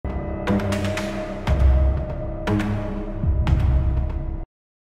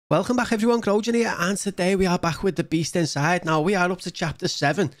Welcome back everyone, Grojan here, and today we are back with the beast inside. Now we are up to chapter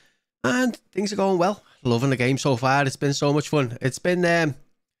 7 and things are going well. Loving the game so far. It's been so much fun. It's been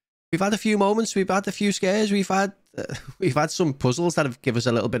we've had a few moments, we've had a few scares, we've had some puzzles that have given us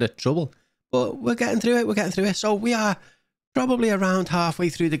a little bit of trouble, but we're getting through it. So we are probably around halfway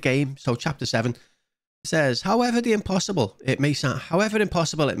through the game. So chapter 7 says, however impossible it may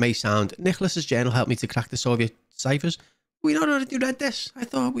sound, Nicholas's journal helped me to crack the Soviet ciphers. We not already read this. I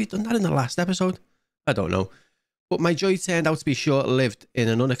thought we'd done that in the last episode. I don't know. But my joy turned out to be short-lived in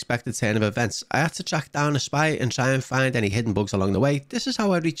an unexpected turn of events. I had to track down a spy and try and find any hidden bugs along the way. This is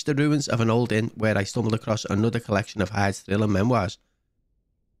how I reached the ruins of an old inn where I stumbled across another collection of Hyde's thriller memoirs.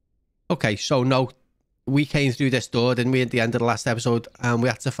 Okay, so no, we came through this door, didn't we, at the end of the last episode, and we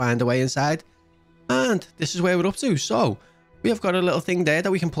had to find a way inside. And this is where we're up to. So we have got a little thing there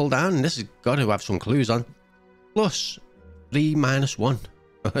that we can pull down, and this has got to have some clues on. Plus 3 minus 1.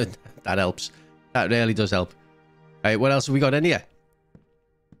 That helps. That really does help. Right, what else have we got in here?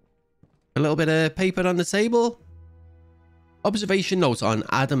 A little bit of paper on the table. Observation notes on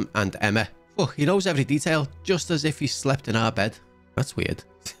Adam and Emma. Oh, he knows every detail, just as if he slept in our bed. That's weird.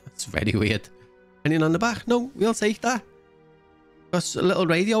 That's very weird. Anything on the back? No, we'll take that. Got a little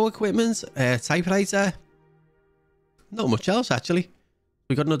radio equipment, typewriter. Not much else, actually.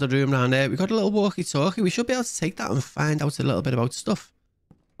 We got another room down there. We got a little walkie-talkie. We should be able to take that and find out a little bit about stuff.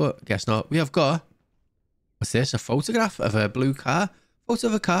 But guess not. We have got, what's this? A photograph of a blue car. Photo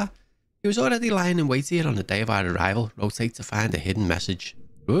of a car. He was already lying in wait here on the day of our arrival. Rotate to find a hidden message.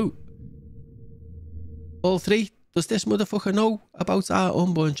 Ooh. All 3. Does this motherfucker know about our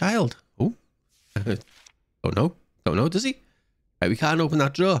unborn child? Oh. Don't know, does he? Right, we can't open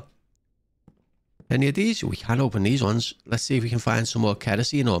that drawer. Any of these? We can open these ones. Let's see if we can find some more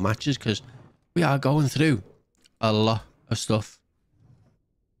kerosene or matches, because we are going through a lot of stuff.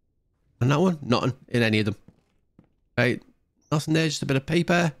 And that one? Nothing in any of them. Right, nothing there, just a bit of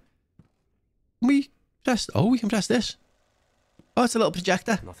paper. Can we press? Oh, we can press this. Oh, it's a little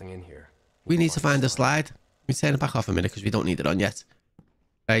projector. Nothing in here. We need to find a slide. We turn it back off a minute because we don't need it on yet.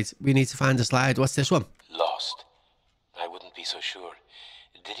 Right, we need to find a slide. What's this one? Lost. I wouldn't be so sure.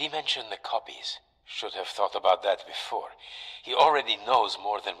 Did he mention the copies? Should have thought about that before. He already knows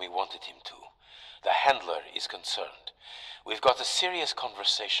more than we wanted him to. The handler is concerned. We've got a serious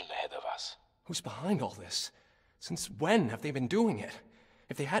conversation ahead of us. Who's behind all this? Since when have they been doing it?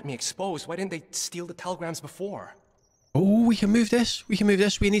 If they had me exposed, why didn't they steal the telegrams before? Oh, we can move this. We can move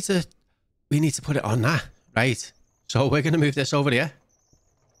this. We need to put it on that. Right. So we're going to move this over here.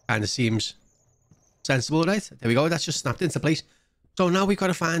 Kind of seems sensible, right? There we go. That's just snapped into place. So now we've got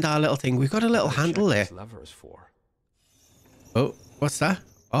to find our little thing. We've got a little handle there. Lever is for. Oh, what's that?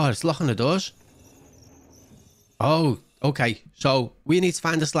 Oh, it's locking the doors. Oh, okay. So we need to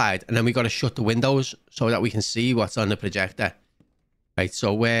find a slide, and then we got to shut the windows so that we can see what's on the projector. Right,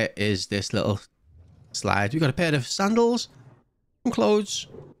 so where is this little slide? We got a pair of sandals, some clothes,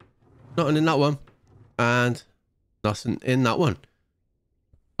 nothing in that one, and nothing in that one.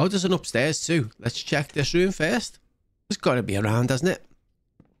 Oh, there's an upstairs too. Let's check this room first. It's got to be around, hasn't it?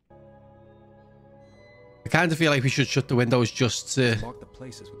 I kind of feel like we should shut the windows just to Mark the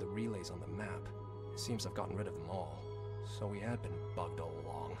places with the relays on the map. It seems I've gotten rid of them all. So we had been bugged all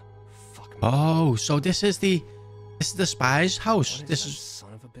along. Fuck me. Oh, so this is the spy's house. What is This that is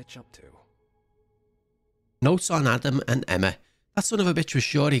son of a bitch up to? notes on Adam and Emma. That son of a bitch was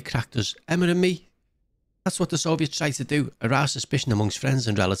sure he cracked us. Emma and me. That's what the Soviets tried to do. Arouse suspicion amongst friends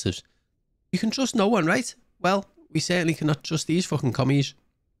and relatives. You can trust no one, right? Well, we certainly cannot trust these fucking commies.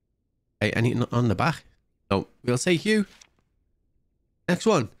 Hey, anything on the back? No, we'll take you. Next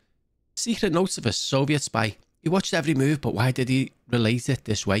one. Secret notes of a Soviet spy. He watched every move, but why did he relate it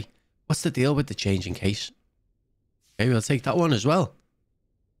this way? What's the deal with the changing case? Okay, we'll take that one as well.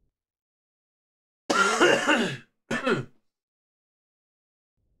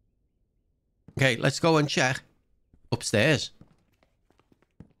 Okay, let's go and check upstairs.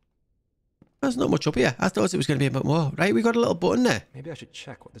 There's not much up here. I thought it was going to be a bit more. Right, we got a little button there. Maybe I should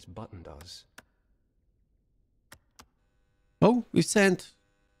check what this button does. Oh, we've turned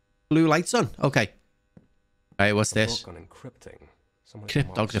blue lights on. Okay. Right, what's this? Book on encrypting.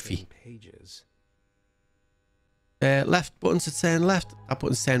 Cryptography. Pages. Left button to turn left. That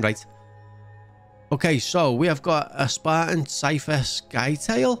button to turn right. Okay, so we have got a Spartan cipher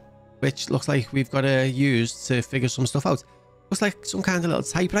skytail, which looks like we've got to use to figure some stuff out. Looks like some kind of little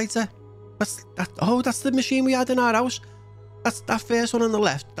typewriter. That's that. Oh, that's the machine we had in our house. That's that first one on the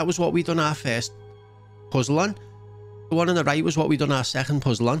left. That was what we done our first puzzle on. The one on the right was what we done our second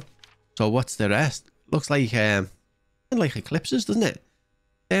puzzle on. So what's the rest? Looks like eclipses, doesn't it?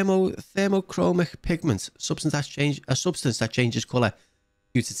 Thermochromic pigment, a substance that changes colour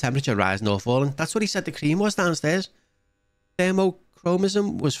due to temperature rising or falling. That's what he said the cream was downstairs.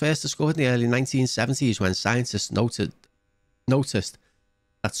 Thermochromism was first discovered in the early 1970s when scientists noticed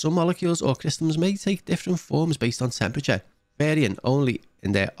that some molecules or crystals may take different forms based on temperature, varying only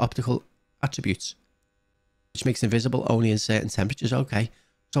in their optical attributes, which makes them visible only in certain temperatures. Okay,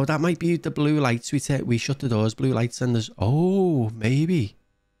 so that might be the blue lights. We shut the doors, blue lights, and there's... Oh, maybe.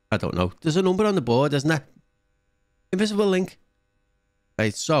 I don't know. There's a number on the board, isn't there? Invisible link.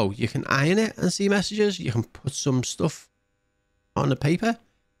 Right, so you can iron it and see messages. You can put some stuff on the paper.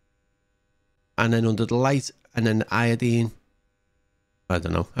 And then under the light, and then the iodine. I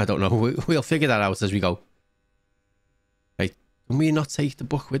don't know. We'll figure that out as we go. Right, can we not take the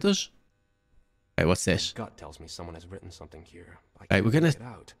book with us? Right, what's this? My gut tells me someone has written something here. Right, we're going to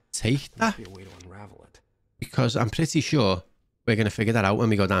take that. Must be a way to unravel it. Because I'm pretty sure we're going to figure that out when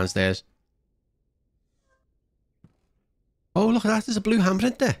we go downstairs. Oh, look at that. There's a blue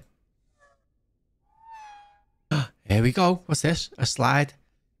handprint there. Here we go. What's this? A slide.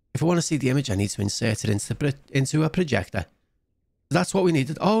 If I want to see the image, I need to insert it into a projector. That's what we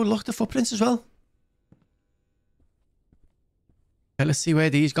needed. Oh, look, the footprints as well. Okay, let's see where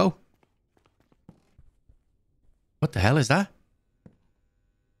these go. What the hell is that?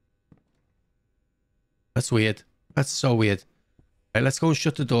 That's weird. That's so weird. Right, let's go and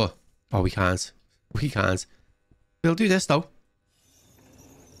shut the door. Oh, we can't. We can't. We'll do this, though.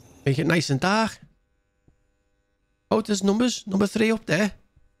 Make it nice and dark. Oh, there's numbers. Number 3 up there.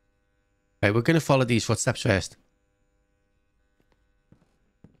 Right, we're going to follow these footsteps first.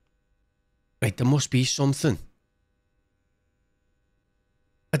 Right, there must be something.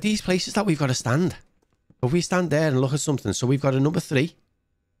 Are these places that we've got to stand? If we stand there and look at something, so we've got a number 3.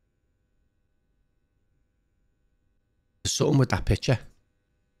 There's something with that picture.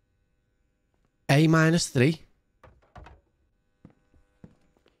 A-3.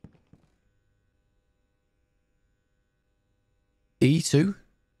 D2.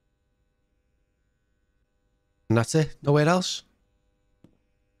 And that's it. Nowhere else.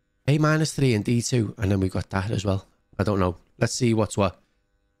 A-3 and D2. And then we've got that as well. I don't know. Let's see what's what.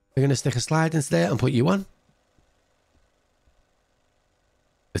 We're going to stick a slide into there and put you on.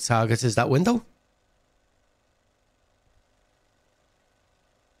 The target is that window.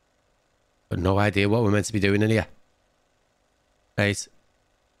 But no idea what we're meant to be doing in here. Right.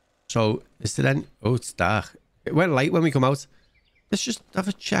 So, is there any... Oh, it's dark. It went light when we come out. Let's just have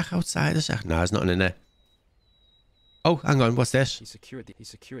a check outside a second. No, there's nothing in there. Oh, hang on. What's this? He secured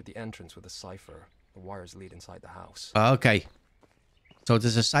the entrance with a cipher. The wires lead inside the house. Okay. So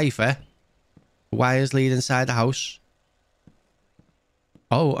there's a cipher. Wires lead inside the house.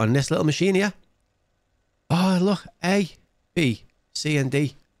 Oh, on this little machine here. Oh, look. A, B, C, and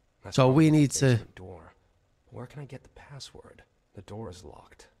D. That's so we need to... Door. Where can I get the password? The door is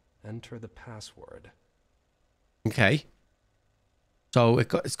locked. Enter the password. Okay. So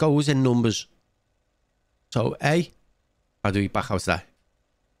it goes in numbers. So A. How do we back out that?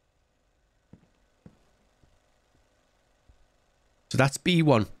 So that's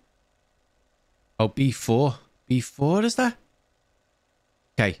B1. Oh, B4. B4 is that?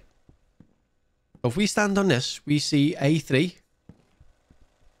 Okay. So if we stand on this, we see A3.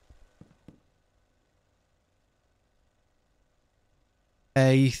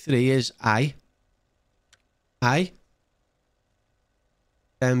 A3 is I.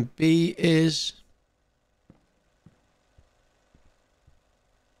 Then B is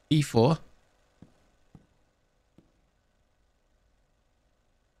B4.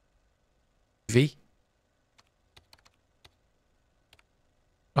 V.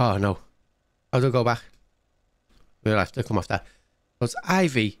 Oh no. How do I go back? We'll have to come off that. So it's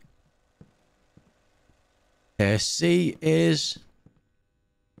IV. C is...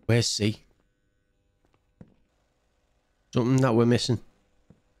 Where's C? Something that we're missing.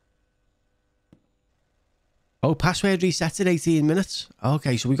 Oh, password resets in 18 minutes.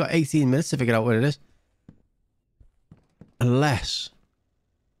 Okay, so we got 18 minutes to figure out what it is. Unless...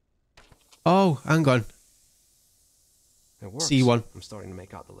 Oh, hang on. It works. C1. I'm starting to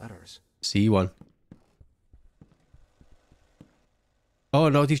make out the letters. C1. Oh,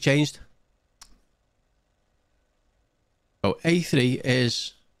 no, they've changed. So A3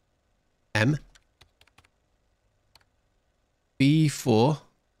 is M. B4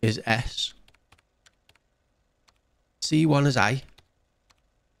 is S. C1 is I.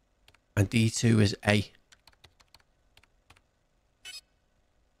 And D2 is A.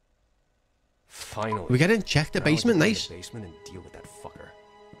 Finally. We get in, check the basement, nice. Basement and deal with that fucker.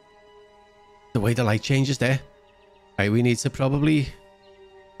 The way the light changes there. Right, we need to probably...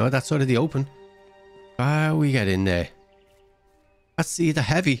 No, that's already open. How we get in there? That's either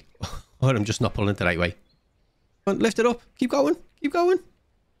heavy or I'm just not pulling it the right way. Come on, lift it up. Keep going. Keep going.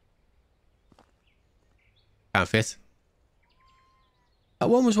 Can't fit. That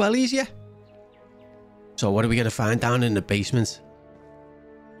one was well easier. So what are we going to find down in the basement?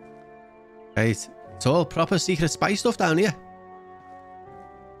 Right. It's all proper secret spy stuff down here.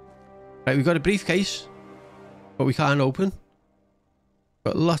 Right, we've got a briefcase. But we can't open.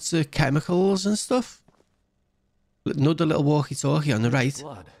 Got lots of chemicals and stuff. Another little walkie-talkie on the right.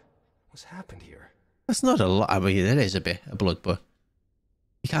 Blood. What's happened here? That's not a lot. I mean, there is a bit of blood, but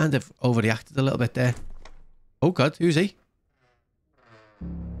he kind of overreacted a little bit there. Oh God, who's he?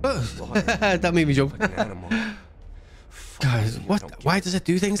 Oh, that made me jump. Like an animal. Guys, what? Why does it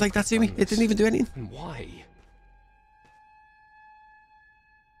do things like that to me? It didn't even do anything. And why?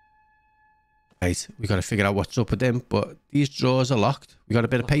 Right, we got to figure out what's up with them, but these drawers are locked. We got a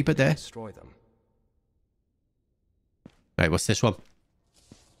bit of paper there. Destroy them. Right, what's this one?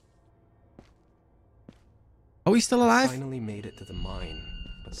 Are we still alive? Finally made it to the mine,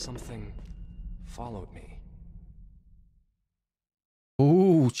 but something followed me.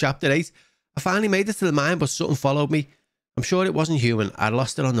 Ooh, chapter 8. I finally made it to the mine, but something followed me. I'm sure it wasn't human. I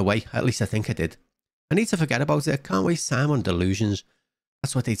lost it on the way. At least I think I did. I need to forget about it. I can't waste time on delusions.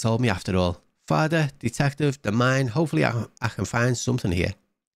 That's what they told me after all. Father, detective, the mine. Hopefully I can find something here.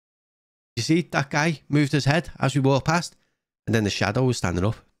 You see, that guy moved his head as we walked past, and then the shadow was standing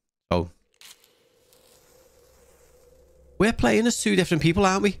up. So we're playing as two different people,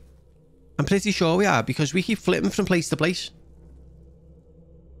 aren't we? I'm pretty sure we are, because we keep flipping from place to place.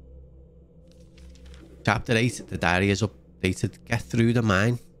 Chapter 8, the diary is updated. Get through the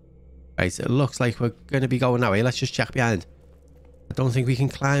mine. Right, it looks like we're going to be going that way. Let's just check behind. I don't think we can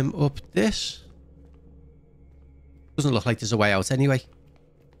climb up this. Doesn't look like there's a way out anyway.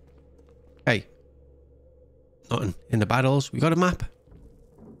 Hey. Nothing in the barrels. We got a map.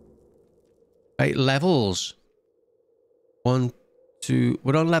 Right, levels. 1, 2.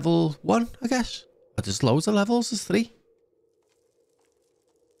 We're on level 1, I guess. But there's loads of levels. There's 3.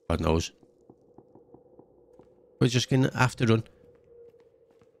 God knows. We're just going to have to run.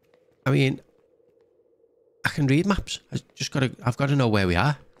 I mean, I can read maps. I've got to know where we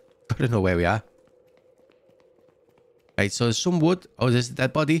are. Got to know where we are. Right, so there's some wood. Oh, there's a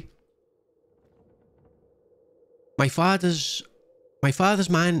dead body. My father's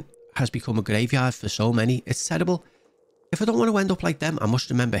mine has become a graveyard for so many. It's terrible. If I don't want to end up like them, I must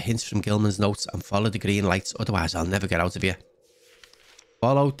remember hints from Gilman's notes and follow the green lights. Otherwise, I'll never get out of here.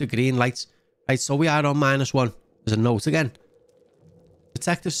 Follow the green lights. Right, so we are on -1. There's a note again.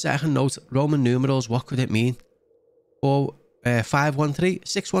 Detective's second note. Roman numerals. What could it mean? 513?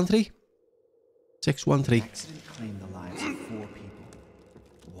 613? 613. Accident claimed the lives of 4 people.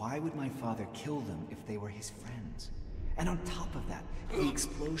 Why would my father kill them if they were his friends? And on top of that, the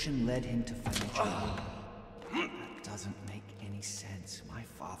explosion led him to financial ruin. That doesn't make any sense. My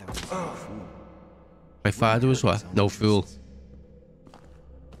father was no fool. My father was what? No fool.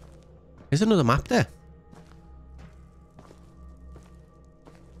 There's another map there.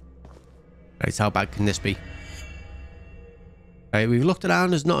 Right, how bad can this be? Right, we've looked around,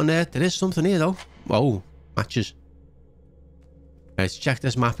 there's nothing there. There is something here though. Whoa, matches. Right, let's check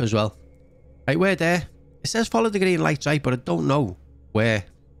this map as well. Right, we're there. It says follow the green lights, right, but I don't know where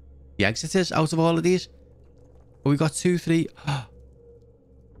the exit is out of all of these. But we got 2, 3.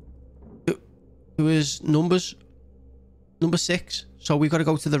 There was numbers. Number 6. So we've got to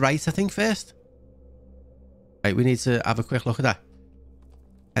go to the right, I think, first. Right, we need to have a quick look at that.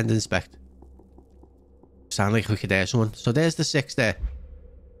 And inspect. Sound like we could hear someone. So there's the 6 there.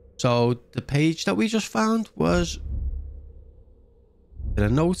 So the page that we just found was... a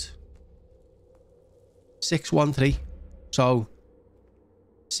note. 613. So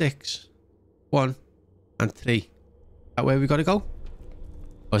 6, 1, and 3. That where we got to go?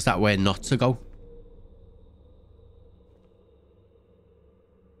 Or is that where not to go?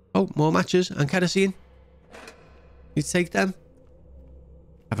 Oh, more matches and kerosene. You take them.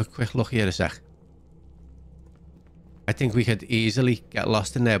 Have a quick look here a sec. I think we could easily get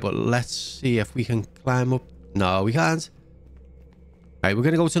lost in there, but let's see if we can climb up. No, we can't. Right, we're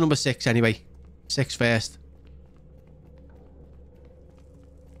going to go to number 6 anyway. 6 first.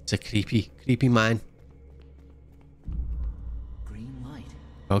 It's a creepy mine. Green light.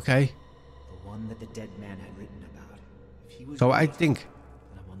 Okay. The one that the dead man had written about. If he was So right, I think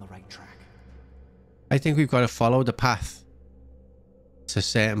then I'm on the right track. we've got to follow the path to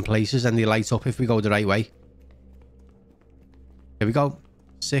certain places and they light up if we go the right way. Here we go.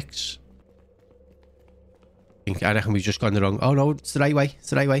 6, I reckon we've just gone the wrong... Oh no, it's the right way.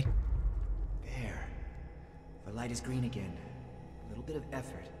 It's the right way. There. The light is green again. A little bit of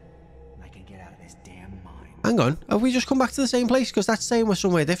effort, and I can get out of this damn mine. Hang on. Have we just come back to the same place? Because that's saying we're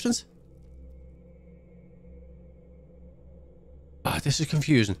somewhere different. Ah, this is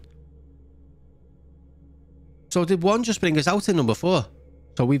confusing. So did one just bring us out in number 4?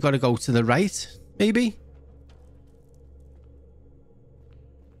 So we've got to go to the right, maybe?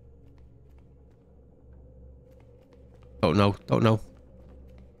 Don't know, don't know.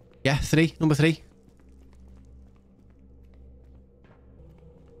 Yeah, 3, number 3.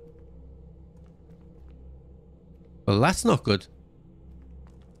 Well, that's not good.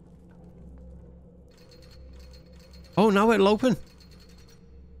 Oh, now it'll open.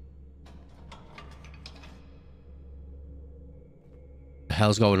 The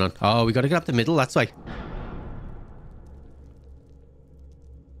hell's going on? Oh, we got to get up the middle, that's why.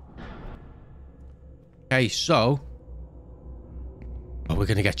 Okay, so... Oh, we're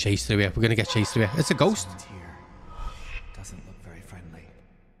going to get chased through here. We're going to get chased through here. It's a ghost. Doesn't look very friendly.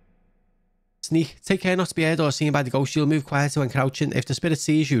 Sneak. Take care not to be heard or seen by the ghost. You'll move quietly when crouching. If the spirit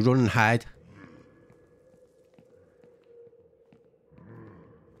sees you, run and hide.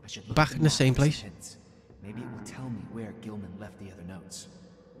 I should look Back in the same place. Maybe it will tell me where Gilman left the other notes.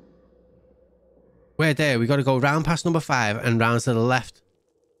 We're there. We got to go round past number 5 and round to the left.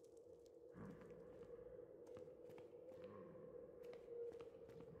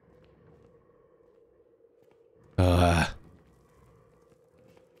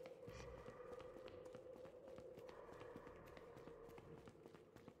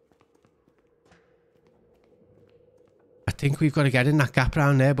 I think we've got to get in that gap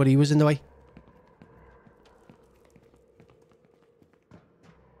round there, but he was in the way.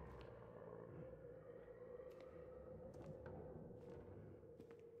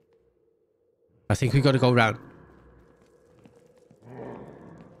 I think we've got to go round.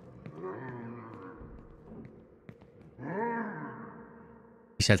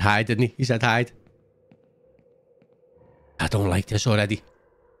 He said hide, didn't he? He said hide. I don't like this already.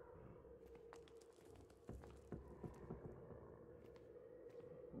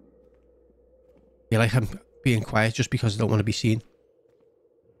 I feel like I'm being quiet just because I don't want to be seen.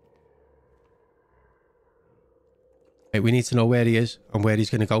 Right, we need to know where he is and where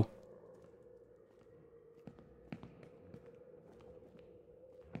he's going to go.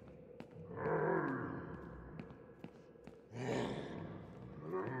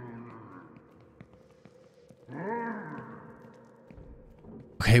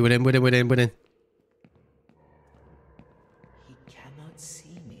 Okay, we're in. He cannot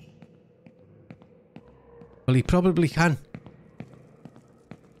see me. Well, he probably can.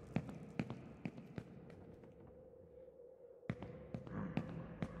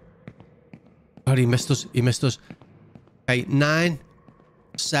 Oh, he missed us. He missed us. Okay, 9,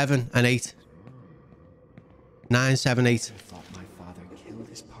 7, and 8. 9, 7, 8. I thought my father killed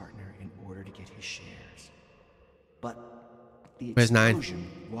his partner in order to get his shares. But the Where's 9? explosion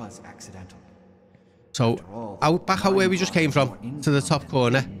was accidental. So, out back out where we just came from, to the top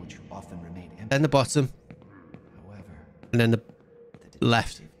corner, Which often remain empty. then the bottom, However, and then the the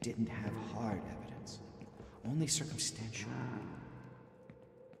left. detective didn't have hard evidence, only circumstantial.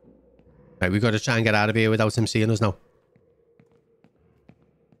 Right, we've got to try and get out of here without him seeing us now.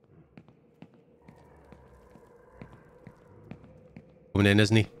 Coming in,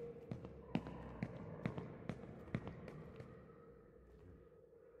 isn't he?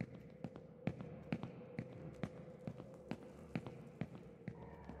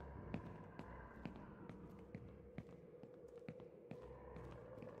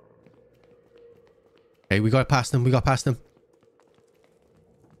 Okay, we got past him. We got past him.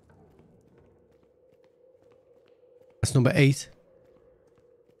 That's number 8.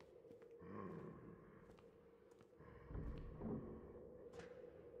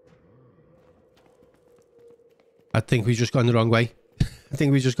 I think we've just gone the wrong way. I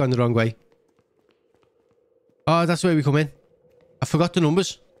think we've just gone the wrong way. Oh, that's where we come in. I forgot the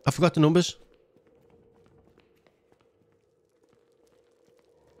numbers. I forgot the numbers.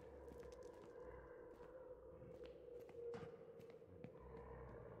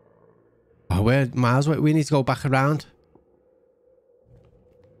 Oh, we're miles away. We need to go back around.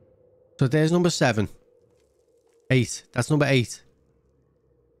 So there's number 7. 8. That's number 8.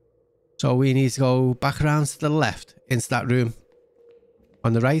 So we need to go back around to the left into that room.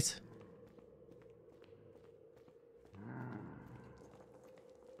 On the right.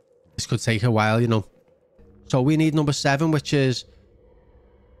 This could take a while, you know. So we need number 7, which is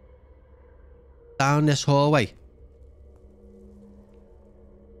down this hallway.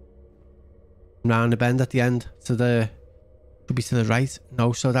 Round the bend at the end to the... Should be to the right.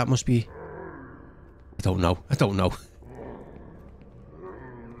 No, so that must be... I don't know. I don't know.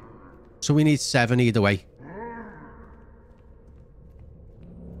 So we need 7 either way.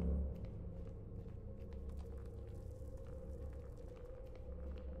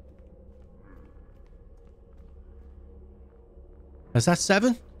 Is that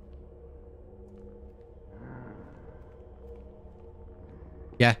 7?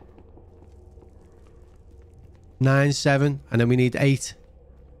 Yeah. 9, 7, and then we need 8.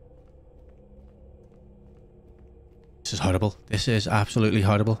 This is horrible. This is absolutely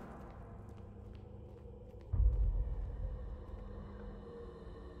horrible.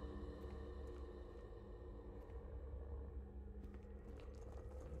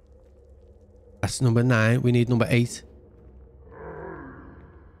 That's number 9. We need number 8.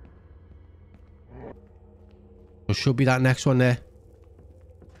 So should be that next one there.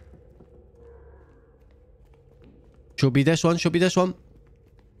 Should be this one. Should be this one.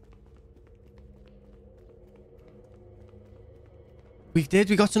 We did.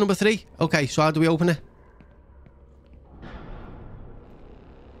 We got to number 3. Okay, so how do we open it?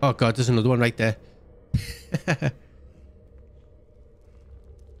 Oh god, there's another one right there.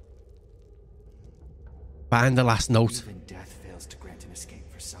 Find the last note. Even death fails to grant an escape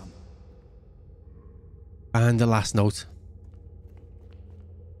for some. Find the last note.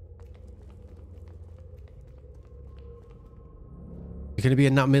 You're going to be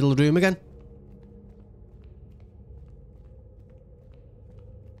in that middle room again?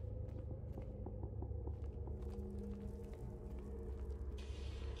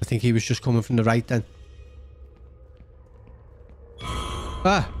 I think he was just coming from the right then.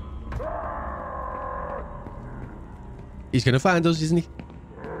 Ah! He's going to find us, isn't he?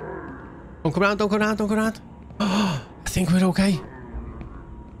 Don't come around, don't go around, don't go around. Oh, I think we're okay.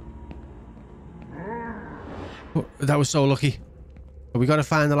 Oh, that was so lucky. But we got to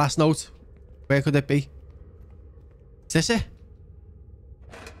find the last note. Where could it be? Is this it?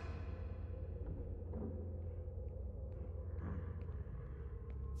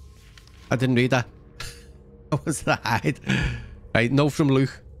 I didn't read that. What was that? Hyde? Right, note from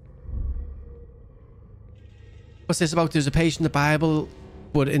Luke. What's this about? There's a page in the Bible,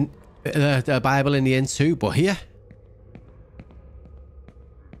 but in the Bible in the end too. But here,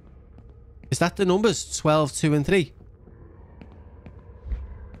 is that the numbers 12, 2, and 3?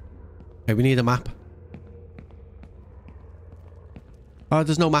 Okay, we need a map. Oh,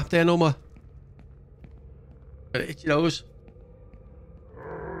 there's no map there no more. Itchy nose.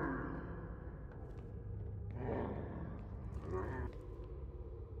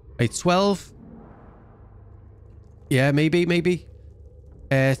 Right, 12. Yeah, maybe.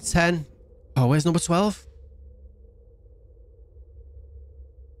 10. Oh, where's number 12?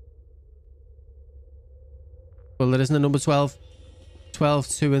 Well, there isn't a number 12. 12,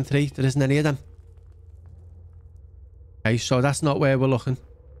 2, and 3. There isn't any of them. Okay, so that's not where we're looking.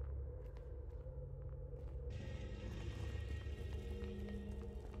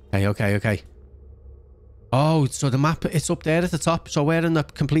 Okay. Oh, so the map, it's up there at the top. So we're in the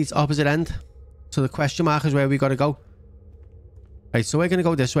complete opposite end. So the question mark is where we got to go. Right, so we're going to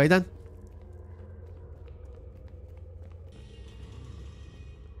go this way then.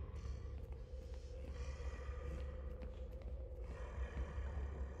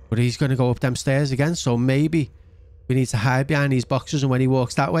 But he's going to go up them stairs again. So maybe we need to hide behind these boxes, and when he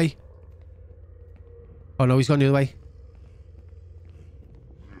walks that way... Oh no, he's gone the other way.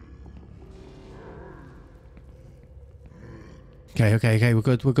 Okay, we're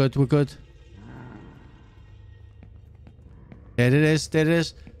good. There it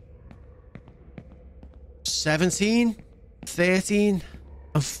is. 17, 13,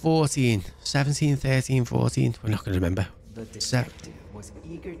 and 14. 17, 13, 14. We're not going to remember. The detective was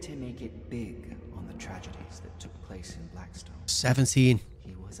eager to make it big on the tragedies that took place in Blackstone. 17.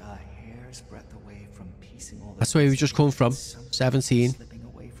 He was a hair's breadth away from piecing all the... That's where we just come from. 17. Slipping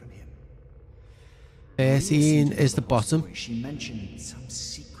away from him. 13 is the bottom. She mentioned some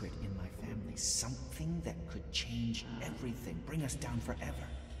secret in my family. Something that could change everything. Bring us down forever.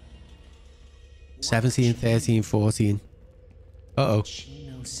 17, 13, 14. Uh-oh. She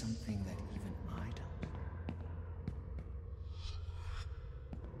knows something that even I don't.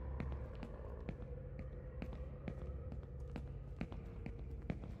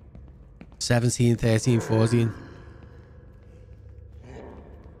 17, 13, 14.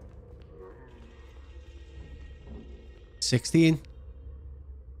 16.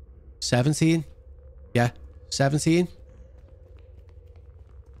 17. Yeah, 17.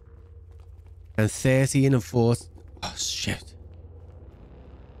 And 13 and 14. Oh, shit.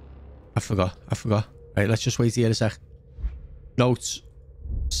 I forgot. Right, let's just wait here a sec. Notes.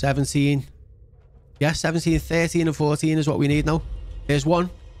 17. Yeah, 17, 13 and 14 is what we need now. Here's one.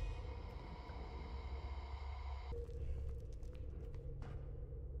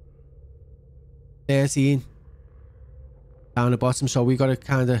 $13 down the bottom, so we got to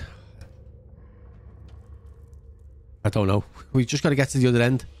kind of, I don't know, we just got to get to the other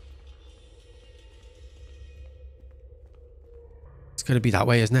end. It's going to be that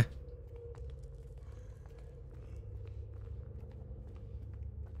way, isn't it?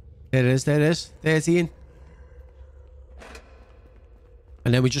 There it is 13,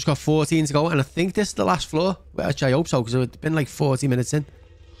 and then we just got 14 to go, and I think this is the last floor, which I hope so, because it's been like 40 minutes in.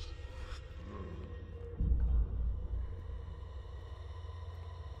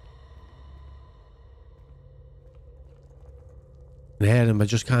 There, and I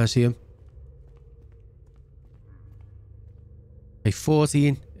just can't see him. Okay,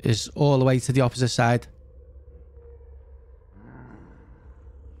 14 is all the way to the opposite side.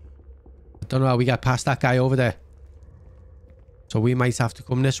 I don't know how we get past that guy over there. So we might have to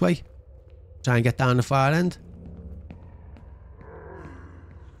come this way. Try and get down the far end.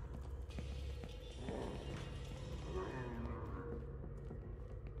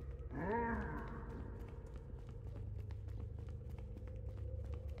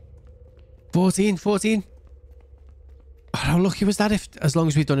 $14. Oh, how lucky was that? As long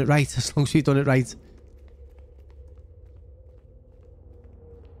as we've done it right.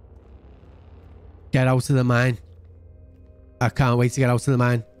 Get out of the mine. I can't wait to get out of the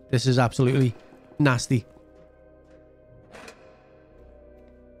mine. This is absolutely nasty.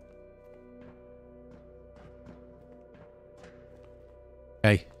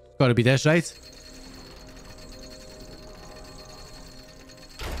 Okay, gotta be this, right?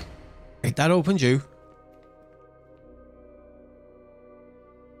 Right, that opened you.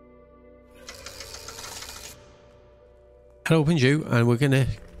 That opened you, and we're gonna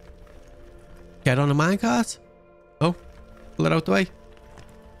get on a minecart. Oh, pull it out the way.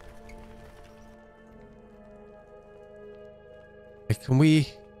 Can we...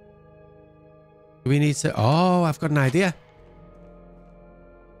 Do we need to... Oh, I've got an idea.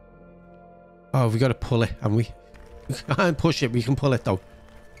 Oh, we got to pull it, haven't we? We can't push it, we can pull it though.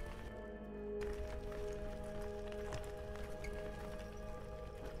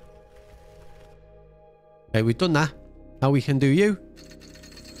 Okay, we've done that. Now we can do you.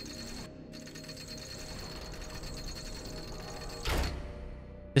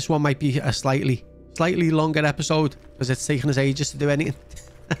 This one might be a slightly longer episode because it's taking us ages to do anything.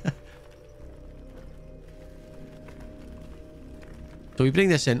 So we bring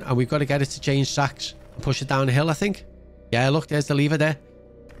this in and we've got to get it to change tracks and push it down the hill, I think. Yeah, look, there's the lever there.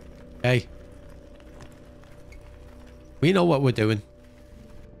 Okay. We know what we're doing.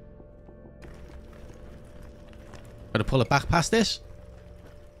 Got to pull it back past this.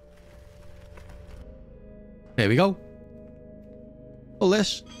 There we go. Pull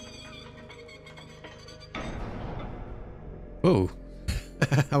this. Oh,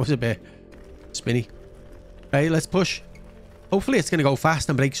 that was a bit spinny. Right, let's push. Hopefully it's going to go fast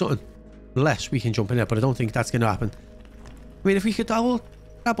and break something. Unless we can jump in it, but I don't think that's going to happen. I mean, if we could all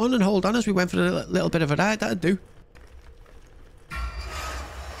grab on and hold on as we went for a little bit of a ride, that'd do.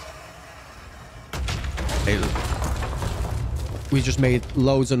 Hey, we just made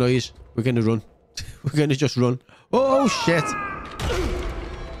loads of noise. We're going to run. We're going to just run. Oh, shit.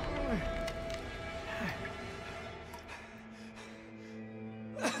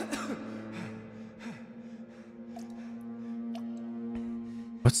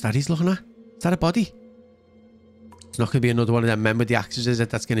 What's that he's looking at? Is that a body? It's not going to be another one of them men with the axes, is it?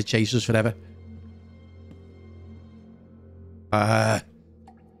 That's going to chase us forever.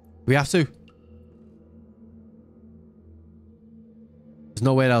 We have to. There's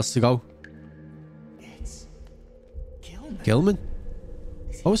nowhere else to go. It's Gilman. Gilman?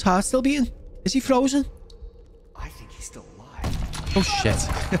 Oh, his heart's still beating? Is he frozen? I think he's still alive. Oh, shit.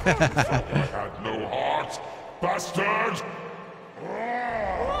 Had no heart, bastard!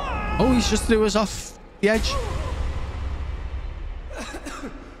 Oh, he's just threw us off the edge.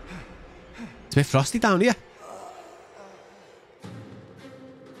 It's a bit frosty down here.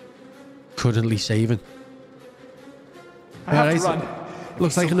 Currently saving. I have to Alright, run.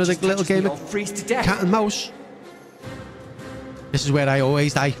 looks like another little game of freeze to death. cat and mouse. This is where I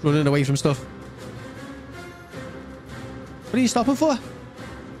always die, running away from stuff. What are you stopping for?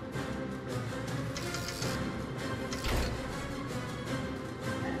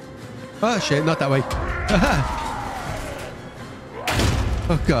 Oh shit, not that way.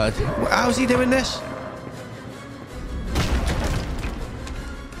 Oh god, how's he doing this?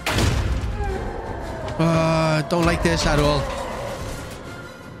 Don't like this at all.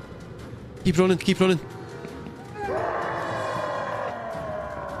 Keep running, keep running.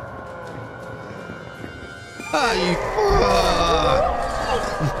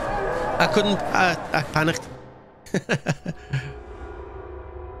 I couldn't. I panicked.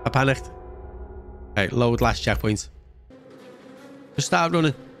 I panicked. Right, load last checkpoint. Just start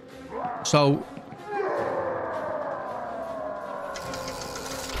running. So.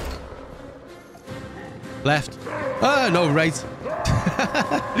 Left. Oh, no, right.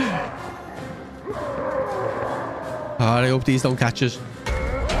 Oh, I hope these don't catch us.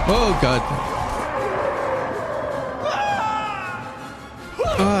 Oh, God.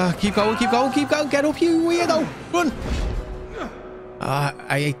 Oh, keep going, keep going, keep going. Get up, you weirdo. Run. Oh,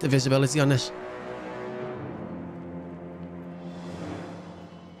 I hate the visibility on this.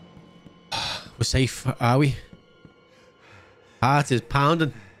 We're safe, are we? Heart is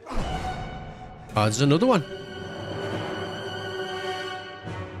pounding. Oh, there's another one.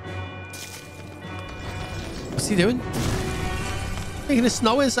 What's he doing? Making the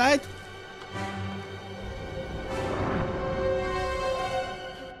snow inside.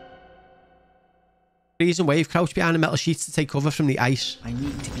 Freeze and wave, crouch behind the metal sheets to take cover from the ice. I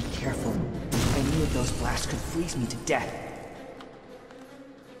need to be careful. Any of those blasts could freeze me to death.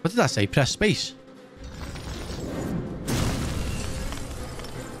 What did that say? Press space.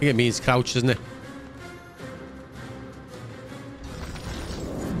 I think it means crouch, doesn't it?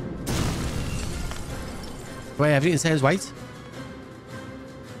 Wait, everything says white.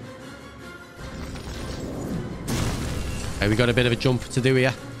 Okay, we got a bit of a jump to do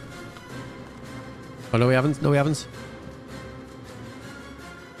here. Oh, no, we haven't. No, we haven't.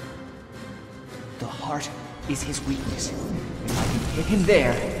 The heart is his weakness. If I can hit him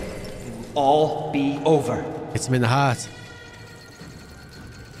there, it will all be over. Hits him in the heart.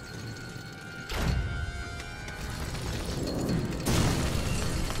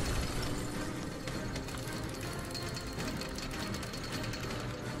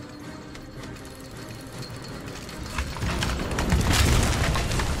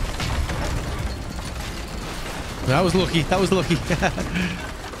 That was lucky. That was lucky.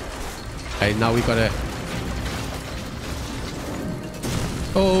 Okay, now we got to...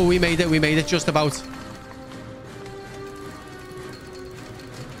 Oh, we made it. We made it just about.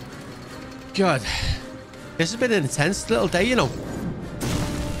 God. This has been an intense little day, you know.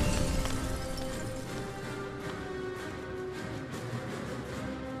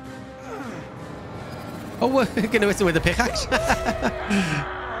 Oh, we're going to hit him with a pickaxe.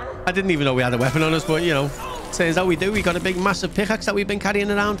 I didn't even know we had a weapon on us, but, you know. Turns out we do. We got a big massive pickaxe that we've been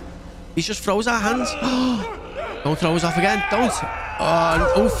carrying around. He's just froze our hands. Don't throw us off again. Don't.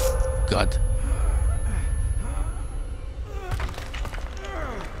 Oh, oof. God.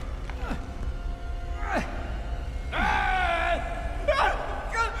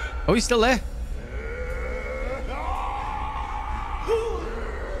 Oh, he's still there.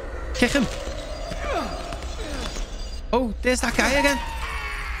 Kick him. Oh, there's that guy again.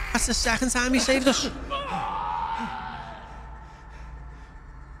 That's the second time he saved us.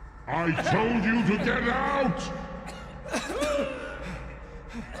 I told you to get out!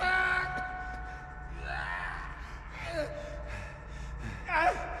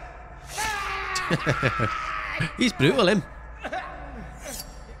 He's brutal, him.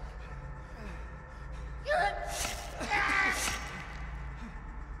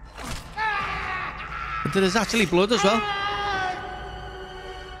 But there's actually blood as well.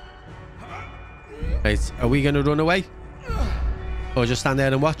 Right, are we going to run away? Or just stand there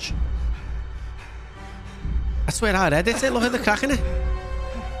and watch? That's where I read it. Look at the crack in it.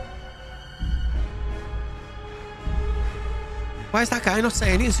 Why is that guy not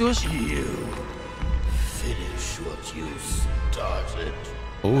saying anything to us? You finish what you started.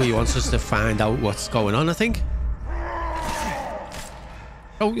 Oh, he wants us to find out what's going on, I think.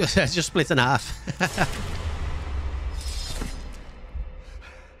 Oh, it's just split in half.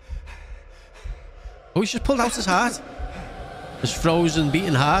 Oh, he's just pulled out his heart. His frozen,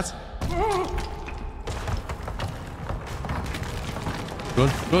 beating heart. Run,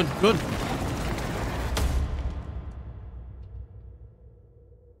 run, run.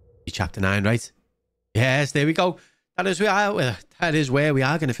 Chapter 9, right? Yes, there we go. That is where we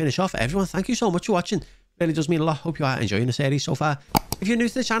are going to finish off. Everyone, thank you so much for watching. Really does mean a lot. Hope you are enjoying the series so far. If you're new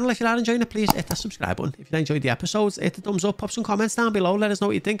to the channel, if you are enjoying it, please hit that subscribe button. If you enjoyed the episodes, hit the thumbs up, pop some comments down below, let us know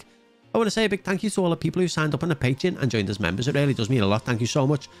what you think. I want to say a big thank you to all the people who signed up on the Patreon and joined as members. It really does mean a lot. Thank you so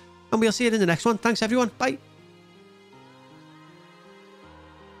much. And we'll see you in the next one. Thanks, everyone. Bye.